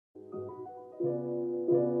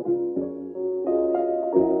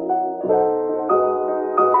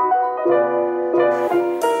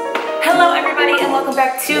welcome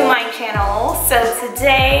back to my channel. So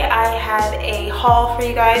today I have a haul for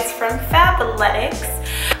you guys from Fabletics.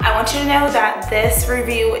 I want you to know that this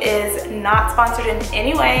review is not sponsored in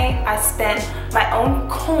any way. I spent my own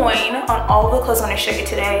coin on all the clothes I'm going to show you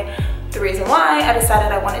today. The reason why I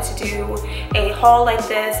decided I wanted to do a haul like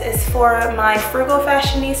this is for my frugal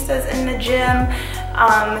fashionistas in the gym.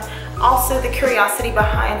 Also the curiosity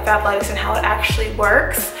behind Fabletics and how it actually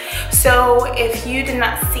works. So if you did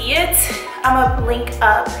not see it, I'm gonna link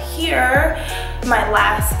up here my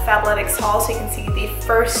last Fabletics haul so you can see the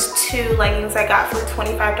first two leggings I got for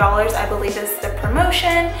 $25, I believe is the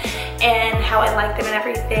promotion, and how I like them and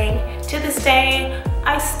everything. To this day,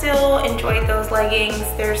 I still enjoyed those leggings.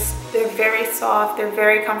 They're very soft, they're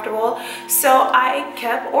very comfortable. So I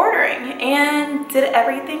kept ordering, and did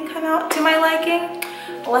everything come out to my liking?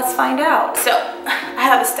 Let's find out. So I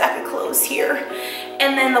have a stack of clothes here,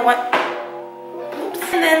 and then the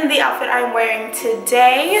outfit I'm wearing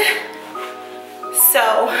today. So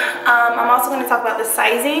I'm also going to talk about the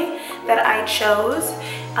sizing that I chose.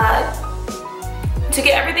 To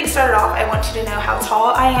get everything started off, I want you to know how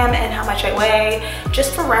tall I am and how much I weigh.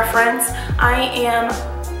 Just for reference, I am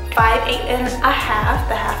 5'8.5",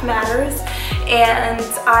 the half matters, and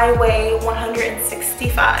I weigh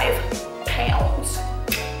 165 pounds.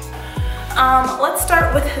 Let's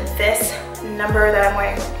start with this number that I'm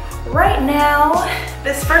wearing right now.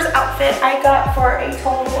 This first outfit I got for a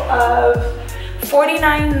total of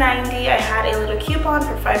 $49.90. I had a little coupon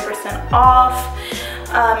for 5% off,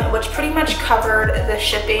 which pretty much covered the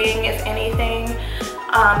shipping, if anything.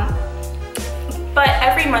 But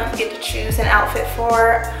every month you get to choose an outfit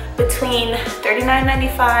for between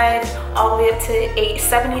 $39.95 all the way up to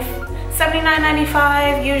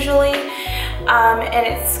 $79.95 usually. And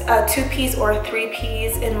it's a 2-piece or a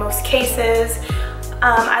 3-piece in most cases.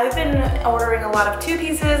 I've been ordering a lot of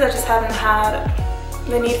 2-pieces. I just haven't had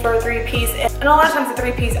the need for a 3-piece. And a lot of times the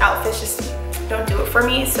 3-piece outfits just don't do it for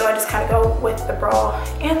me. So I just kind of go with the bra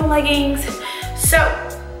and the leggings. So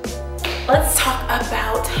let's talk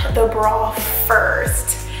about the bra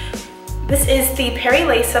first. This is the Perry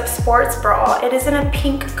Lace-Up Sports Bra. It is in a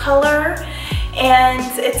pink color, and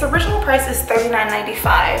its original price is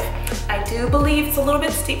 $39.95. I do believe it's a little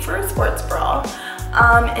bit steep for a sports bra.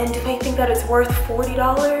 And do I think that it's worth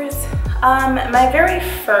 $40? My very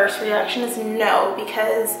first reaction is no,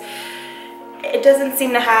 because it doesn't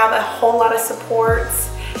seem to have a whole lot of supports.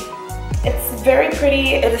 It's very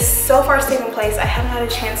pretty. It is so far stayed in place. I haven't had a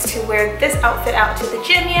chance to wear this outfit out to the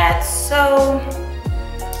gym yet, so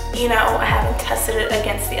you know, I haven't tested it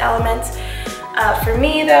against the elements. For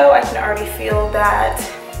me though, I can already feel that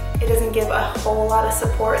it doesn't give a whole lot of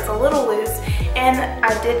support. It's a little loose, and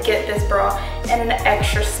I did get this bra in an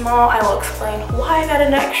extra small. I will explain why I got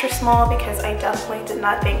an extra small, because I definitely did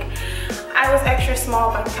not think I was extra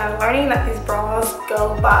small, but I'm kind of learning that these bras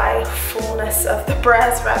go by fullness of the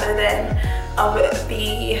breast rather than of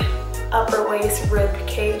the upper waist, rib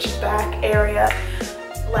cage, back area,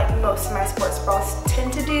 like most of my sports bras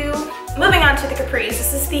tend to do. Moving on to the capris.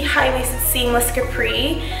 This is the high-waisted seamless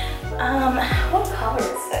capri. What color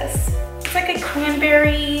is this? It's like a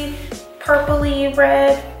cranberry, purpley,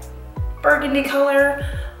 red, burgundy color.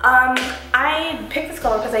 I picked this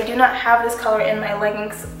color because I do not have this color in my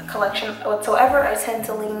leggings collection whatsoever. I tend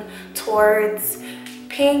to lean towards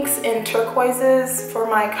pinks and turquoises for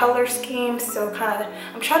my color scheme, so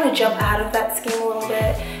I'm trying to jump out of that scheme a little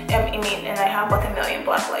bit. And I have like a million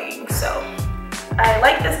black leggings, so I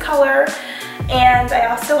like this color. And I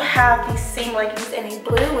also have these same leggings in a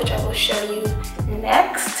blue, which I will show you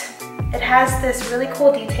next. It has this really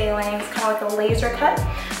cool detailing. It's kind of like a laser cut,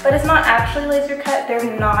 but it's not actually laser cut. They're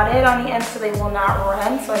knotted on the end, so they will not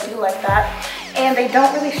run, so I do like that. And they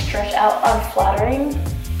don't really stretch out unflattering.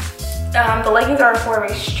 The leggings are more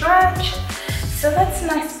of a stretch, so that's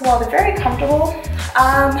nice as well. They're very comfortable.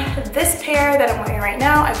 This pair that I'm wearing right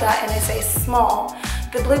now, I got in a size small.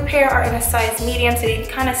 The blue pair are in a size medium, so you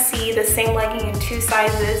can kind of see the same legging in 2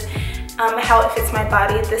 sizes, how it fits my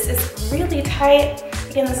body. This is really tight.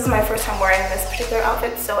 Again, this is my first time wearing this particular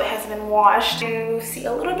outfit, so it hasn't been washed. You see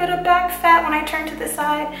a little bit of back fat when I turn to the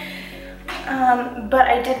side, but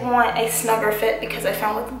I did want a snugger fit because I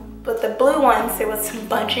found with the blue ones, there was some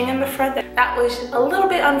bunching in the front that was a little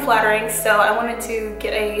bit unflattering, so I wanted to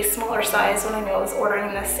get a smaller size when I knew I was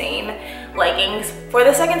ordering the same leggings for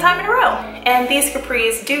the second time in a row. And these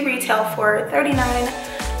capris do retail for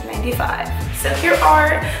 $39.95. So here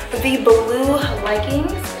are the blue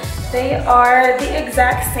leggings. They are the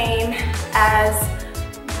exact same as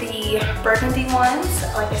the burgundy ones.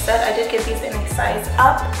 Like I said, I did get these in a size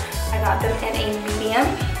up. I got them in a medium.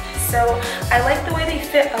 So I like the way they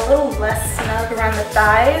fit a little less snug around the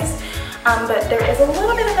thighs, but there is a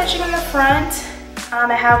little bit of edging on the front.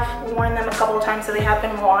 I have worn them a couple of times, so they have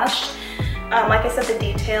been washed. Like I said, the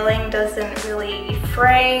detailing doesn't really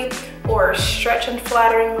fray or stretch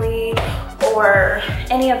unflatteringly or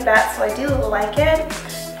any of that, so I do like it.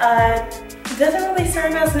 It doesn't really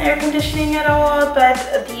serve as an air conditioning at all, but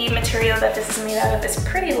the material that this is made out of is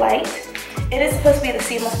pretty light. It is supposed to be the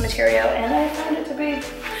seamless material, and I found it to be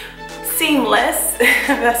seamless,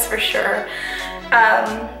 that's for sure.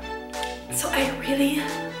 So I really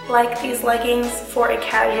like these leggings for a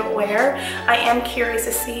casual wear. I am curious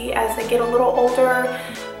to see as they get a little older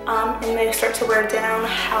and they start to wear down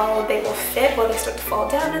how they will fit. Will they start to fall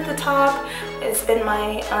down at the top? It's been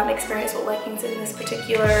my experience with leggings in this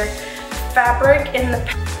particular fabric.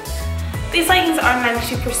 These leggings are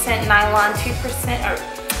 92% nylon, 2% or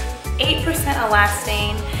 8%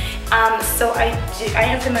 elastane. So I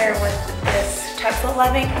am familiar with this type of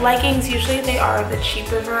leggings. Usually they are the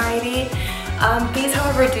cheaper variety. These,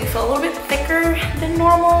 however, do feel a little bit thicker than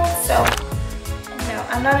normal, so no,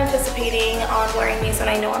 I'm not anticipating on wearing these when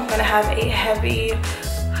I know I'm going to have a heavy,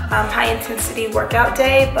 high-intensity workout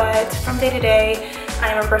day, but from day to day, I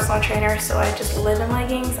am a personal trainer, so I just live in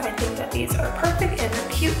leggings. I think that these are perfect and they're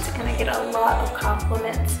cute, and I get a lot of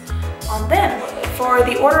compliments on them. For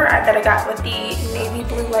the order that I got with the navy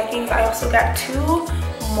blue leggings, I also got 2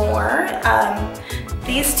 more.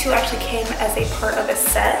 These 2 actually came as a part of a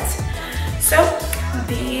set. So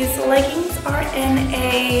these leggings are in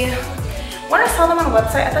a, when I saw them on the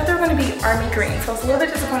website, I thought they were going to be army green. So I was a little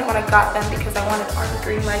bit disappointed when I got them because I wanted army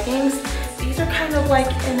green leggings. These are kind of like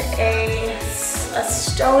in a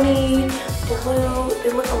stony blue.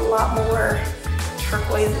 They look a lot more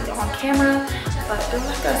turquoise on camera, but they're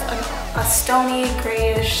like a stony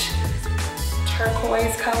grayish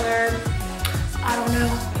turquoise color. I don't know.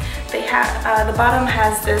 They have, the bottom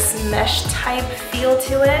has this mesh type feel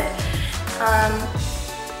to it.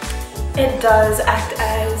 It does act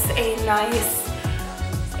as a nice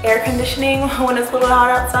air conditioning when it's a little hot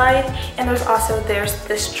outside, and there's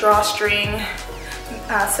this drawstring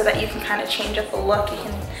so that you can kind of change up the look. You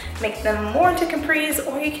can make them more into capris,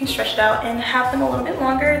 or you can stretch it out and have them a little bit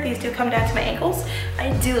longer. These do come down to my ankles.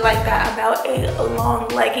 I do like that about a long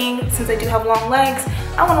legging. Since I do have long legs,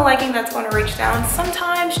 I want a legging that's going to reach down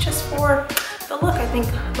sometimes just for the look. I think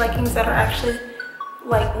leggings that are actually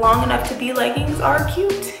like long enough to be leggings are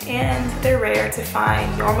cute, and they're rare to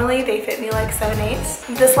find. Normally they fit me like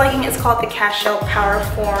 7/8. This legging is called the Cashel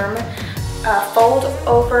Powerform fold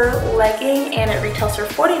over legging, and it retails for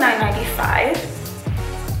 $49.95.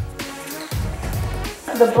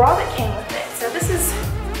 The bra that came with it, so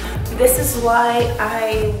this is why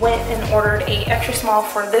I went and ordered a extra small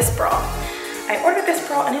for this bra. I ordered this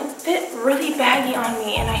bra and it fit really baggy on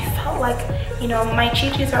me, and I felt like, you know, my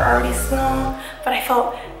chi-chis are already small, but I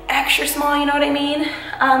felt extra small, you know what I mean?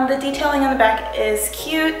 The detailing on the back is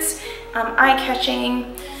cute,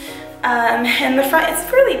 eye-catching, and the front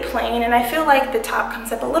is really plain, and I feel like the top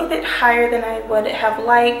comes up a little bit higher than I would have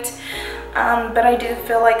liked. But I do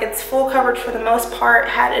feel like it's full coverage for the most part.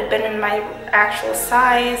 Had it been in my actual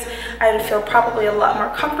size, I would feel probably a lot more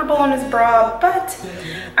comfortable in this bra, but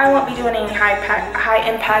I won't be doing any high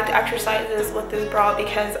impact exercises with this bra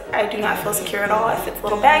because I do not feel secure at all. It fits a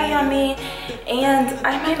little baggy on me, and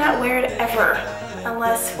I might not wear it ever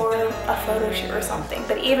unless for a photo shoot or something.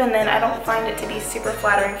 But even then, I don't find it to be super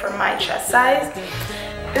flattering for my chest size.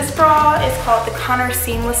 This bra is called the Connor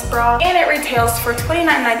Seamless Bra, and it retails for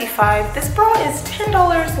 $29.95. This bra is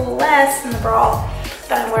 $10 less than the bra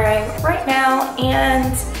that I'm wearing right now,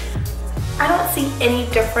 and I don't see any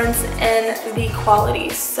difference in the quality.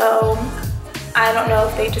 So I don't know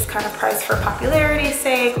if they just kind of priced for popularity's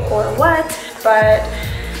sake or what, but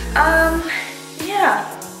yeah,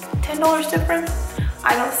 $10 difference?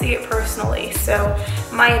 I don't see it personally. So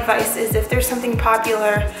my advice is, if there's something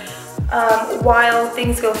popular, while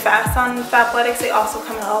things go fast on Fabletics, they also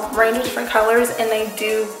come in a range of different colors, and they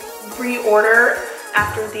do reorder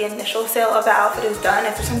after the initial sale of the outfit is done.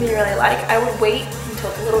 If there's something you really like, I would wait until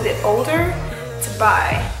it's a little bit older to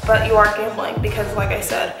buy, but you are gambling because, like I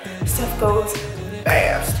said, stuff goes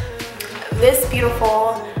fast. This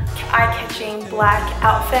beautiful eye-catching black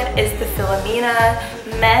outfit is the Philomena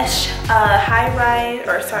mesh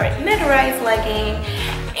mid-rise legging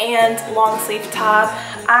and long sleeve top.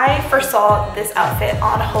 I first saw this outfit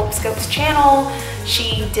on Hope Scope's channel.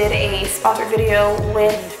 She did a sponsored video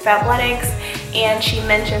with Fabletics, and she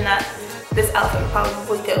mentioned that this outfit would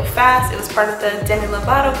probably go fast. It was part of the Demi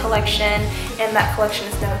Lovato collection, and that collection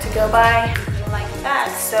is known to go by like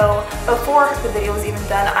that. So before the video was even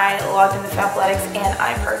done, I logged into Fabletics and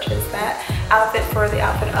I purchased that outfit for the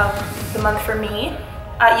outfit of the month for me.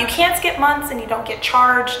 You can't skip months and you don't get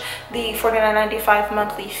charged the $49.95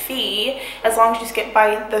 monthly fee as long as you skip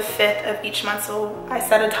by the 5th of each month. So I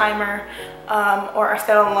set a timer or I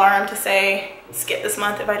set an alarm to say skip this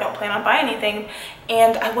month if I don't plan on buying anything.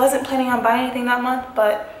 And I wasn't planning on buying anything that month,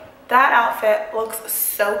 but that outfit looks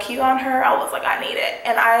so cute on her. I was like, I need it.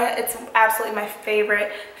 And it's absolutely my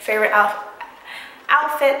favorite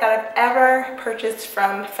outfit that I've ever purchased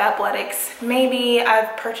from Fabletics. Maybe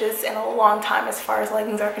I've purchased in a long time as far as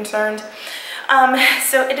leggings are concerned.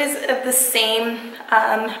 So it is the same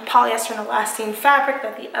polyester and elastane fabric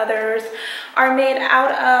that the others are made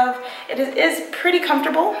out of. It is pretty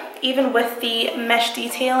comfortable, even with the mesh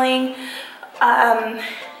detailing.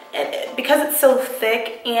 Because it's so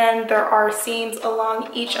thick and there are seams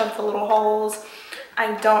along each of the little holes,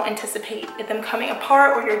 I don't anticipate them coming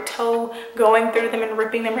apart or your toe going through them and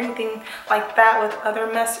ripping them or anything like that with other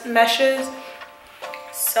meshes.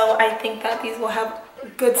 So I think that these will have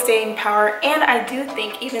good staying power, and I do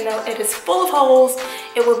think even though it is full of holes,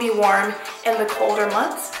 it will be warm in the colder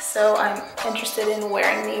months. So I'm interested in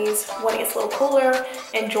wearing these when it's a little cooler.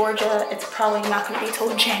 In Georgia, it's probably not going to be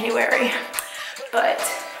till January. But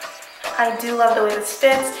I do love the way this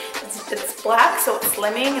fits. It's black, so it's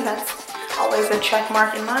slimming, and that's always a check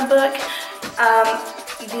mark in my book.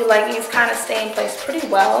 The leggings kind of stay in place pretty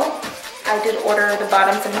well. I did order the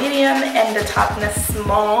bottoms in medium and the top in a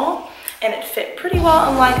small, and it fit pretty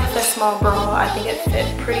well. Unlike the small bra, I think it fit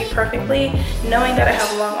pretty perfectly. Knowing that I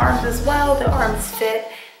have long arms as well, the arms fit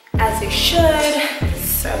as they should.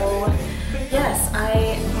 So yes,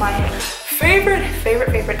 my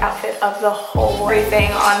favorite outfit of the whole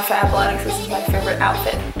everything on Fabletics. This is my favorite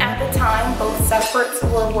outfit. At the time, both separates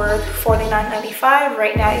were worth $49.95.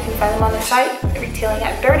 Right now you can find them on the site retailing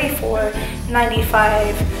at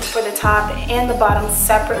 $34.95 for the top and the bottom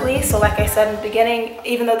separately. So like I said in the beginning,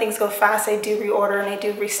 even though things go fast, they do reorder and they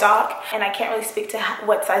do restock, and I can't really speak to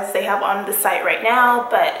what sizes they have on the site right now,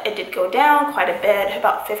 but it did go down quite a bit,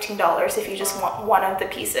 about $15 if you just want one of the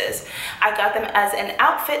pieces. I got them as an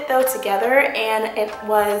outfit though together, and it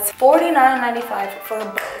was $49.95 for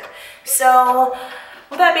both. So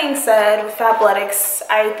with that being said, with Fabletics,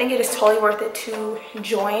 I think it is totally worth it to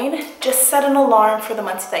join. Just set an alarm for the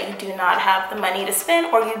months that you do not have the money to spend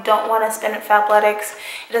or you don't want to spend at Fabletics.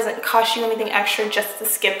 It doesn't cost you anything extra just to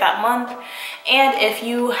skip that month. And if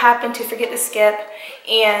you happen to forget to skip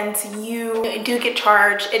and you do get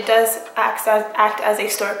charged, it does act as a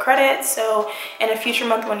store credit. So in a future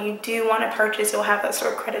month when you do want to purchase, you'll have that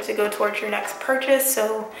store credit to go towards your next purchase.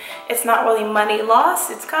 So it's not really money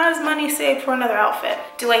lost, it's kind of money saved for another outfit.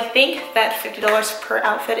 Do I think that $50 per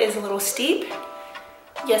outfit is a little steep?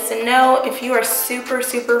 Yes and no. If you are super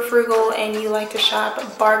frugal and you like to shop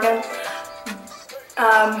bargain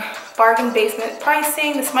basement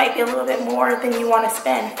pricing, this might be a little bit more than you want to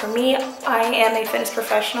spend. For me, I am a fitness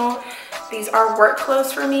professional. These are work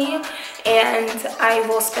clothes for me, and I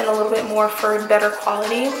will spend a little bit more for better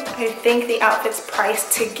quality. I think the outfits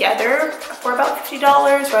priced together for about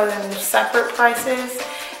 $50 rather than separate prices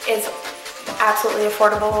is absolutely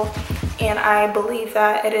affordable, and I believe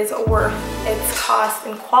that it is worth its cost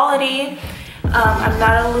and quality. I'm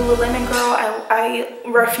not a Lululemon girl. I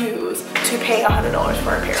refuse to pay $100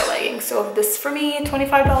 for a pair of leggings. So this for me,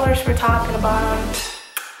 $25 for a top and a bottom,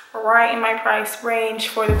 right in my price range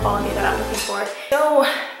for the quality that I'm looking for. So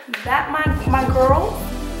that, my girl,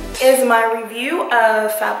 is my review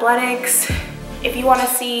of Fabletics. If you want to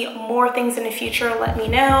see more things in the future, let me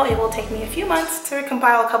know. It will take me a few months to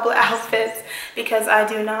compile a couple of outfits because I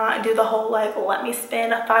do not do the whole like let me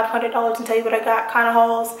spend $500 and tell you what I got kind of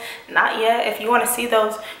hauls. Not yet. If you want to see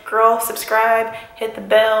those, girl, subscribe, hit the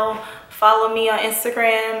bell, follow me on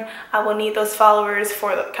Instagram. I will need those followers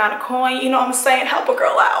for the kind of coin, you know what I'm saying, help a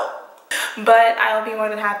girl out. But I will be more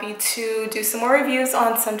than happy to do some more reviews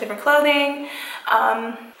on some different clothing.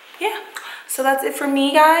 Yeah, so that's it for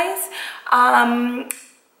me, guys.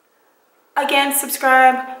 Again,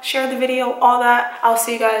 subscribe, share the video, all that. I'll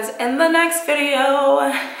see you guys in the next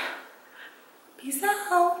video.